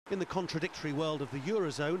In the contradictory world of the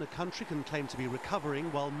Eurozone, a country can claim to be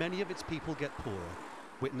recovering while many of its people get poorer.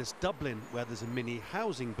 Witness Dublin, where there's a mini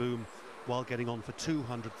housing boom, while getting on for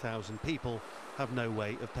 200,000 people have no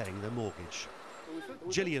way of paying their mortgage.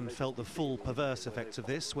 Gillian felt the full perverse effects of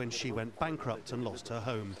this when she went bankrupt and lost her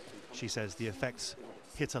home. She says the effects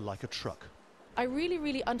hit her like a truck. I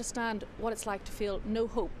really understand what it's like to feel no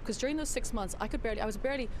hope, because during those 6 months I was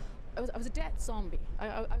a dead zombie.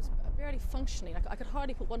 I was barely functioning. I could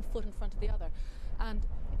hardly put one foot in front of the other, and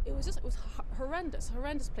it was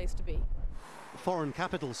horrendous place to be. Foreign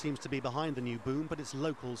capital seems to be behind the new boom, but it's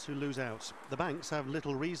locals who lose out. The banks have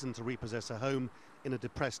little reason to repossess a home in a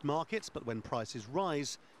depressed market, but when prices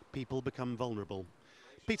rise, people become vulnerable.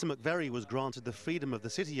 Peter McVerry was granted the freedom of the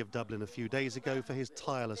city of Dublin a few days ago for his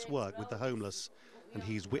tireless work with the homeless, and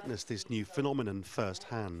he's witnessed this new phenomenon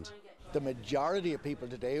firsthand. The majority of people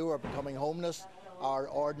today who are becoming homeless are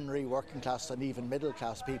ordinary working class and even middle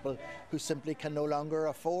class people who simply can no longer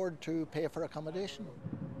afford to pay for accommodation.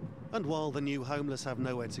 And while the new homeless have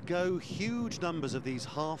nowhere to go, huge numbers of these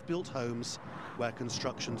half-built homes, where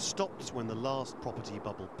construction stopped when the last property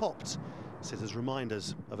bubble popped, sit as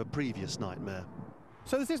reminders of a previous nightmare.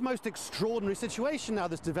 So there's this most extraordinary situation now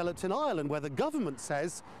that's developed in Ireland, where the government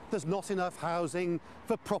says there's not enough housing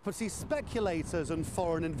for property speculators and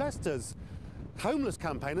foreign investors. Homeless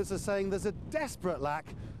campaigners are saying there's a desperate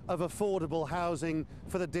lack of affordable housing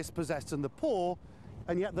for the dispossessed and the poor,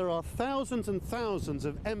 and yet there are thousands and thousands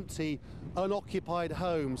of empty, unoccupied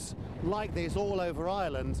homes like this all over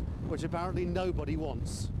Ireland, which apparently nobody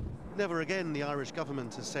wants. Never again, the Irish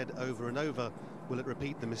government has said over and over, will it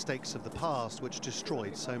repeat the mistakes of the past which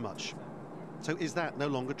destroyed so much. So is that no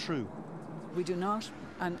longer true? We do not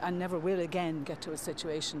and never will again get to a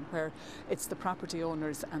situation where it's the property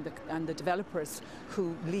owners and the developers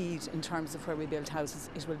who lead in terms of where we build houses.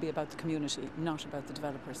 It will be about the community, not about the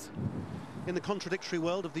developers. In the contradictory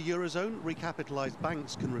world of the Eurozone, recapitalised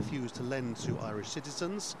banks can refuse to lend to Irish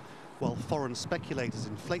citizens, while foreign speculators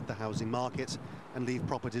inflate the housing market and leave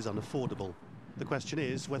properties unaffordable. The question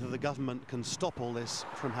is whether the government can stop all this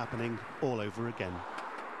from happening all over again.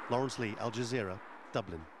 Laurence, Al Jazeera,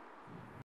 Dublin.